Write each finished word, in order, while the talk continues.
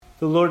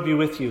The Lord be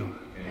with you.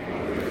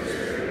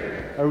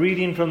 A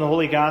reading from the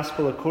Holy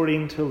Gospel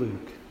according to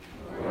Luke.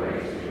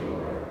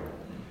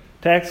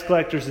 Tax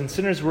collectors and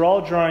sinners were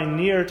all drawing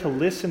near to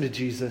listen to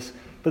Jesus,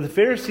 but the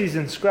Pharisees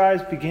and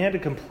scribes began to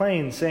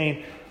complain,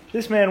 saying,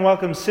 "This man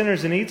welcomes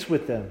sinners and eats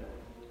with them."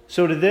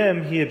 So to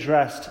them he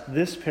addressed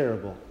this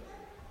parable.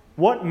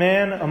 "What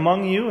man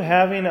among you,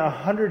 having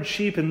 100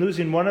 sheep and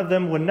losing one of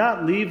them, would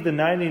not leave the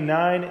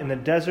 99 in the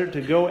desert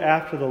to go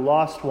after the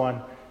lost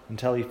one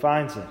until he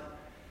finds it?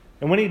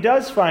 And when he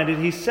does find it,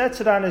 he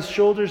sets it on his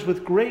shoulders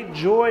with great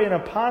joy, and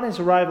upon his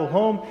arrival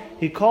home,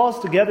 he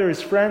calls together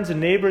his friends and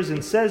neighbors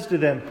and says to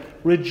them,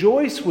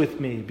 'Rejoice with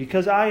me,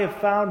 because I have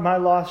found my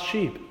lost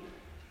sheep.'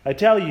 I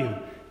tell you,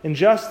 in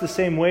just the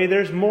same way,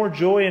 there's more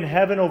joy in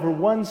heaven over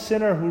one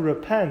sinner who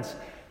repents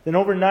than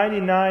over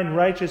 99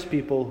 righteous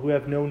people who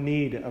have no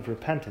need of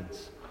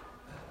repentance.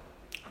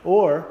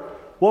 Or,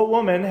 what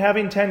woman,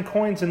 having 10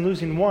 coins and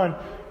losing one,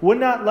 would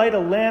not light a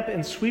lamp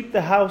and sweep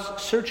the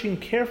house, searching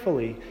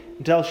carefully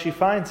until she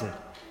finds it?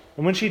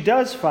 And when she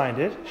does find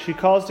it, she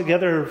calls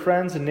together her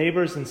friends and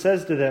neighbors and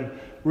says to them,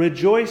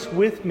 'Rejoice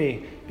with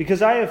me,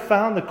 because I have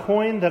found the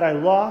coin that I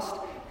lost.'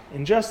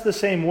 In just the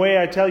same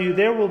way, I tell you,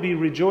 there will be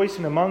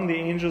rejoicing among the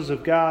angels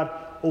of God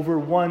over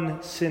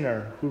one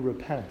sinner who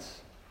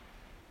repents."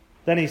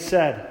 Then he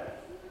said,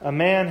 "A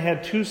man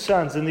had 2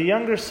 sons, and the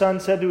younger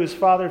son said to his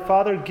father,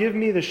 'Father, give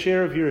me the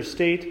share of your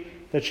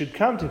estate that should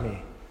come to me.'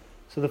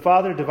 So the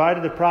father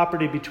divided the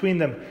property between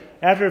them.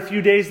 After a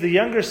few days, the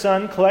younger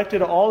son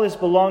collected all his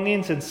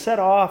belongings and set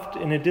off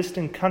in a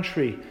distant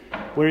country,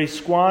 where he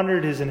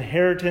squandered his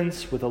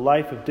inheritance with a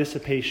life of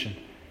dissipation.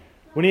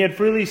 When he had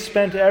freely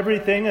spent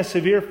everything, a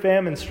severe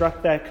famine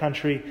struck that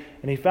country,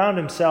 and he found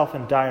himself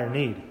in dire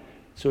need.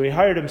 So he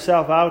hired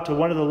himself out to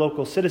one of the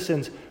local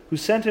citizens, who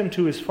sent him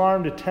to his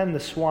farm to tend the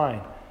swine.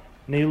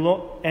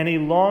 And he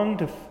longed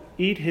to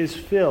eat his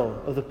fill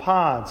of the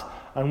pods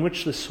on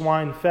which the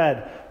swine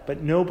fed,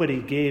 but nobody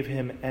gave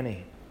him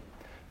any.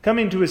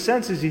 Coming to his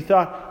senses, he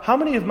thought, 'How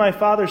many of my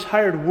father's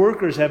hired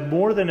workers have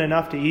more than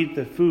enough to eat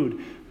the food?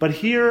 But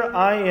here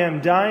I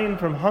am dying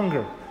from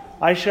hunger.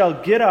 I shall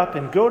get up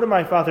and go to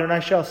my father, and I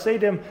shall say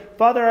to him,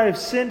 Father, I have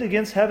sinned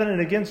against heaven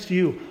and against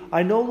you.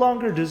 I no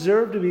longer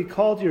deserve to be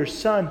called your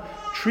son.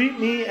 Treat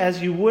me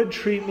as you would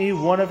treat me,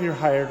 one of your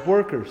hired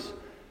workers.'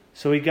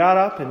 So he got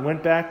up and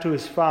went back to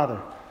his father.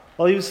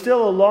 While he was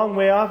still a long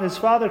way off, his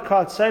father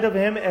caught sight of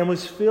him and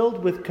was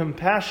filled with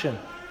compassion.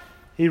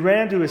 He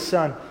ran to his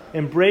son,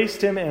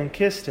 embraced him, and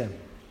kissed him.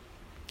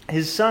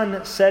 His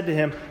son said to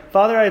him,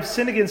 'Father, I have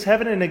sinned against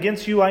heaven and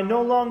against you. I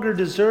no longer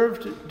deserve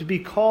to be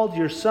called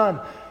your son.'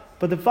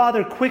 But the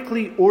father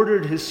quickly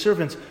ordered his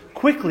servants,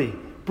 'Quickly,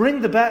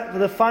 bring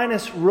the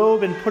finest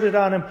robe and put it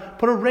on him.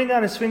 Put a ring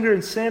on his finger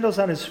and sandals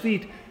on his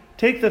feet.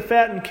 Take the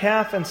fattened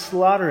calf and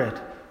slaughter it.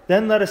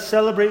 Then let us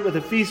celebrate with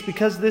a feast,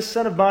 because this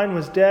son of mine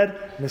was dead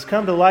and has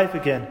come to life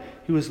again.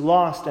 He was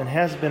lost and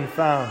has been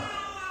found.'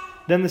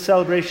 Then the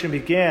celebration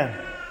began.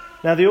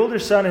 Now the older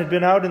son had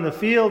been out in the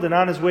field, and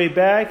on his way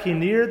back he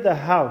neared the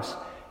house.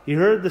 He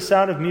heard the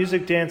sound of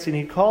music dancing.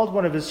 He called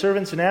one of his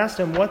servants and asked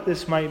him what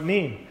this might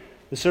mean.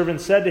 The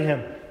servant said to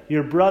him,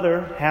 'Your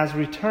brother has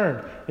returned,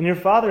 and your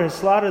father has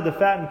slaughtered the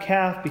fattened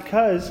calf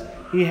because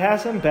he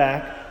has him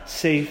back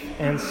safe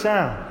and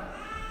sound.'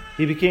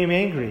 He became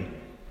angry,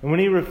 and when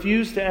he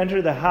refused to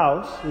enter the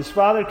house, his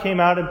father came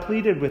out and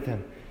pleaded with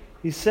him.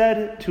 He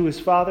said to his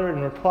father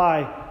in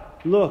reply,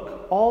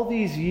 'Look, all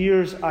these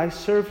years I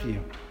served you,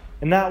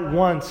 and not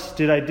once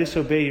did I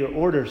disobey your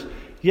orders.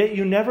 Yet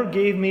you never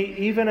gave me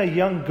even a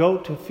young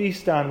goat to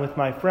feast on with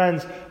my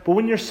friends. But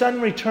when your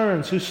son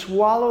returns, who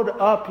swallowed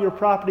up your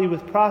property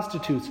with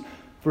prostitutes,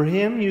 for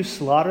him you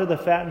slaughter the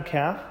fattened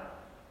calf?'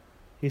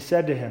 He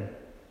said to him,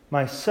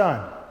 'My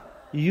son,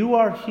 you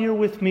are here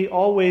with me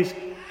always.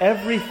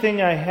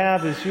 Everything I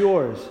have is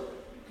yours.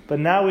 But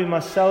now we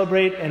must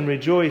celebrate and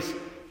rejoice,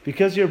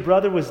 because your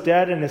brother was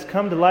dead and has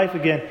come to life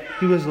again.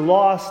 He was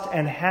lost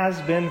and has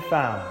been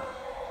found.'"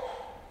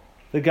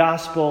 The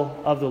Gospel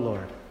of the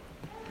Lord.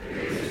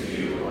 Praise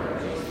to you, Lord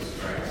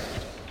Jesus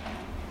Christ.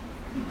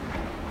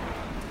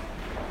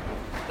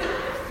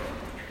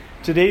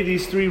 Today,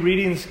 these 3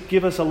 readings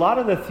give us a lot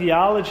of the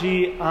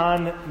theology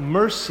on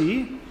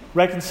mercy,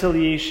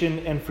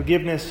 reconciliation, and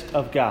forgiveness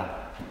of God.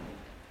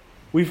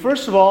 We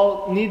first of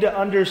all need to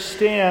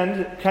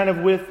understand, kind of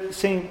with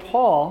St.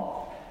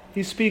 Paul,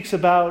 he speaks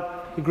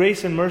about the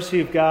grace and mercy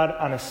of God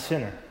on a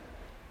sinner.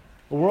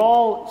 We're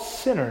all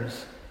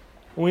sinners.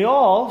 We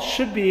all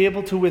should be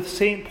able to, with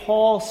St.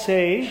 Paul,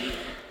 say,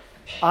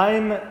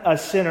 "I'm a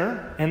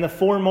sinner and the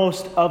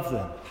foremost of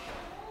them."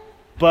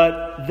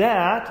 But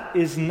that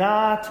is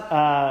not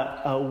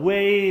a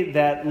way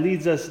that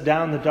leads us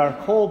down the dark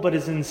hole, but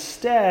is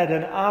instead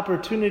an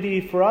opportunity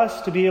for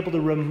us to be able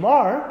to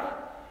remark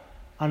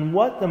on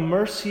what the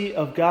mercy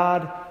of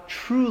God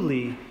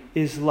truly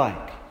is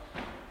like.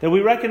 That we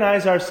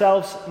recognize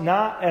ourselves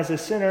not as a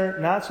sinner,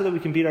 not so that we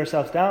can beat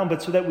ourselves down,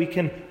 but so that we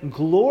can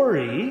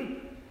glory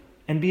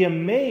and be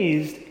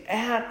amazed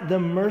at the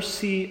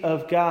mercy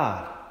of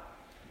God.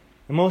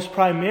 And most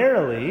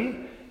primarily,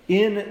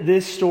 in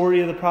this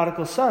story of the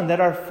prodigal son, that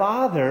our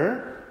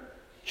Father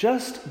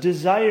just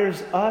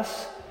desires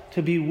us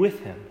to be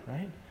with him,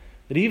 right?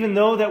 That even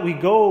though that we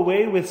go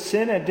away with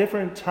sin at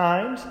different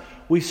times,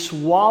 we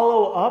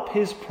swallow up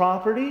his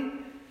property,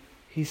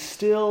 he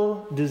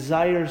still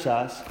desires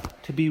us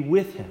to be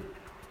with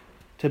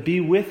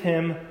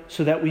him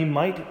so that we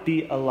might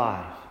be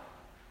alive.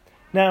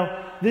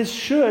 Now, this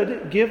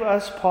should give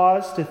us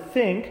pause to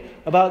think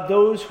about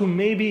those who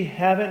maybe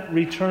haven't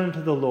returned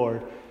to the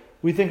Lord.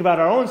 We think about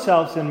our own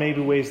selves in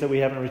maybe ways that we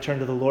haven't returned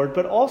to the Lord,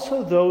 but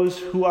also those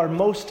who are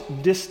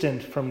most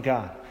distant from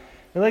God.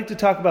 I'd like to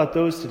talk about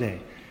those today.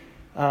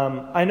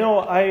 I know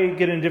I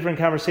get in different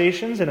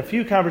conversations, and a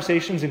few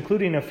conversations,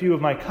 including a few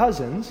of my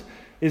cousins,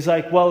 is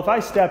like, well, if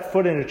I step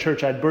foot in a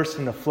church, I'd burst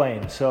into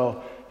flames.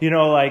 So,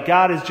 like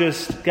God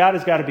has got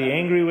to be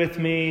angry with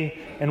me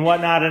and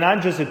whatnot, and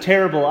I'm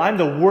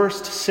the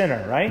worst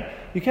sinner, right?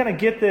 You kind of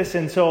get this,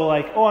 and so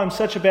I'm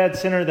such a bad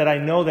sinner that I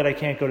know that I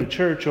can't go to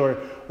church, or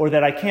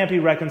that I can't be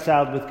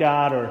reconciled with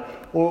God,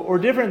 or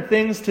different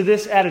things to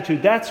this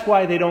attitude. That's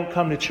why they don't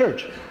come to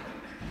church.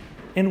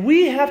 And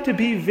we have to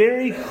be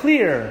very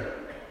clear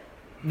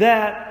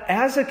that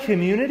as a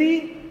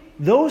community,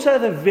 those are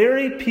the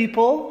very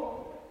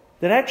people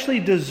that actually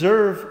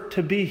deserve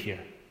to be here.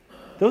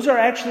 Those are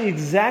actually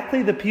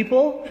exactly the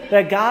people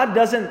that God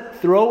doesn't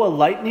throw a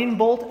lightning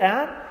bolt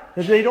at,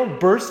 that they don't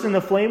burst into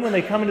flame when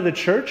they come into the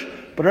church,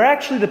 but are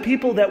actually the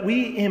people that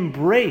we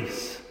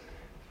embrace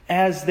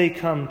as they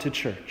come to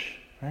church,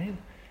 right?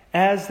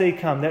 As they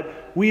come,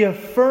 that we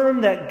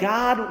affirm that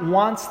God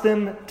wants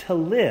them to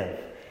live.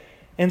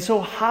 And so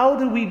how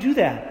do we do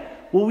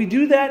that? Well, we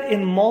do that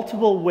in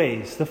multiple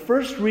ways. The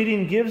first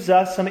reading gives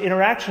us some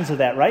interactions of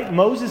that, right?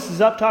 Moses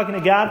is up talking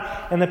to God,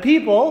 and the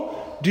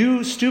people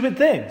do stupid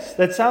things.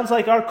 That sounds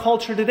like our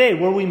culture today,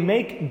 where we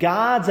make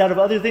gods out of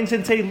other things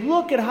and say,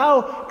 look at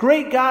how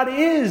great God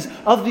is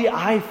of the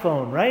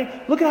iPhone,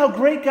 right? Look at how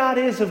great God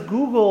is of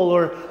Google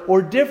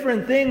or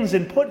different things,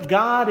 and put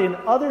God in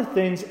other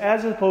things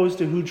as opposed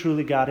to who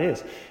truly God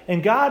is.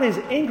 And God is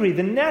angry.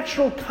 The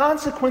natural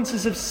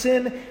consequences of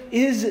sin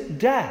is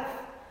death.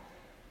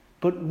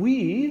 But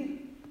we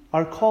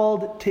are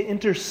called to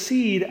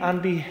intercede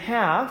on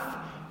behalf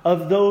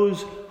of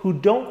those who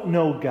don't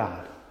know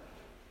God.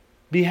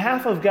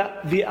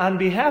 On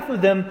behalf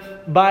of them,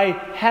 by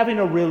having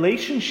a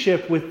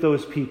relationship with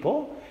those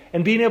people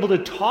and being able to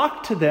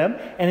talk to them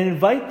and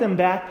invite them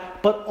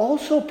back, but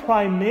also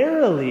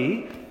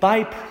primarily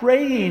by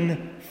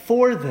praying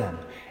for them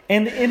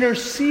and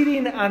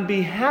interceding on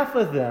behalf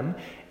of them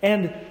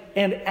and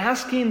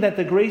asking that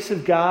the grace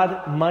of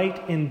God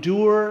might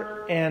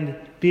endure and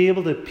be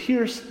able to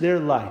pierce their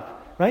life.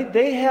 Right?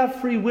 They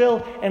have free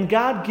will, and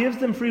God gives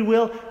them free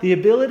will, the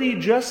ability,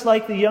 just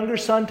like the younger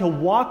son, to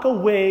walk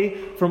away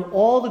from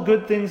all the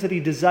good things that he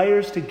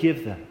desires to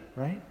give them.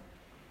 Right?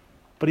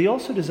 But he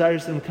also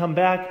desires them to come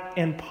back,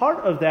 and part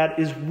of that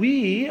is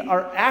we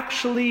are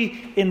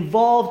actually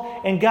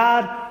involved, and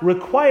God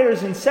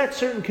requires and sets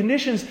certain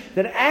conditions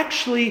that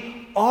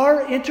actually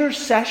our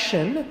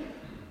intercession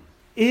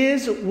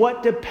is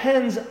what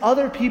depends.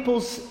 Other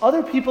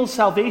people's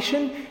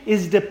salvation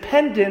is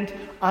dependent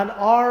on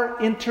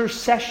our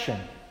intercession,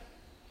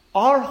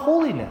 our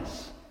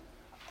holiness.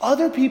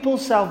 Other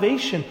people's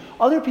salvation,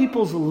 other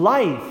people's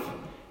life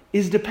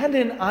is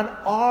dependent on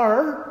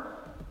our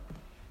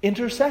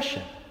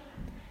intercession.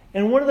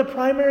 And one of the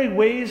primary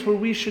ways where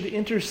we should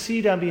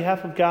intercede on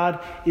behalf of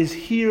God is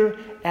here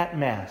at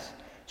Mass.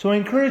 So I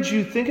encourage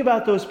you, think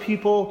about those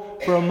people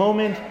for a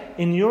moment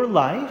in your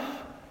life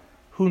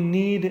who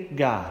need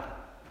God.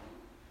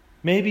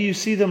 Maybe you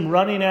see them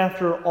running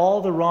after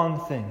all the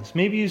wrong things.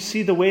 Maybe you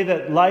see the way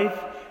that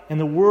life and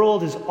the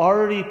world has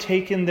already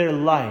taken their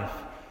life,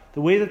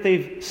 the way that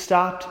they've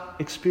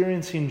stopped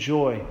experiencing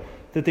joy,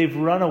 that they've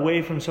run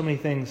away from so many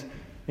things.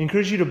 I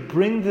encourage you to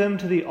bring them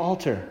to the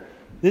altar.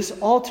 This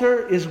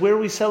altar is where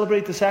we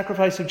celebrate the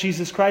sacrifice of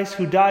Jesus Christ,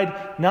 who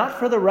died not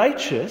for the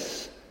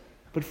righteous,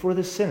 but for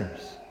the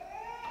sinners,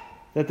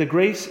 that the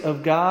grace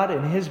of God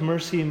and his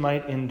mercy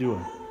might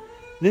endure.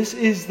 This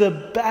is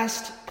the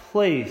best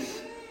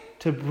place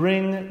to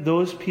bring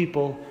those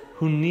people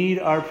who need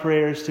our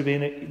prayers to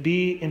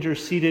be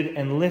interceded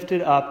and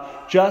lifted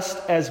up, just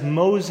as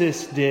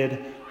Moses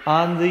did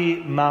on the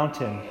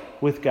mountain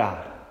with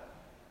God.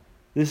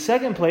 The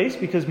second place,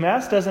 because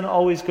Mass doesn't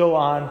always go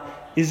on,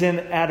 is in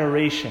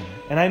adoration.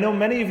 And I know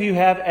many of you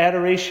have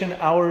adoration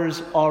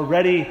hours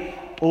already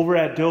over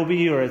at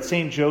Dobie or at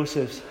St.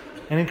 Joseph's.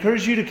 And I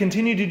encourage you to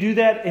continue to do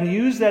that and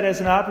use that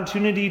as an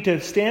opportunity to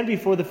stand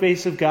before the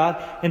face of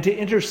God and to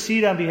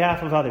intercede on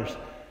behalf of others.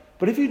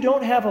 But if you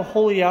don't have a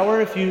holy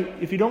hour, if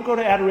you don't go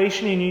to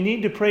adoration and you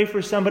need to pray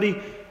for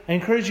somebody, I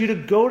encourage you to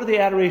go to the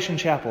adoration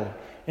chapel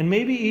and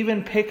maybe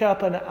even pick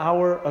up an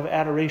hour of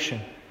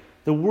adoration.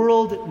 The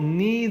world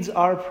needs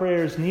our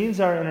prayers, needs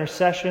our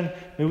intercession.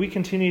 May we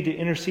continue to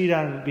intercede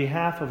on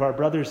behalf of our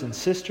brothers and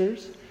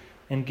sisters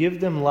and give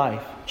them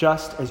life,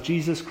 just as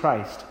Jesus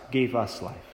Christ gave us life.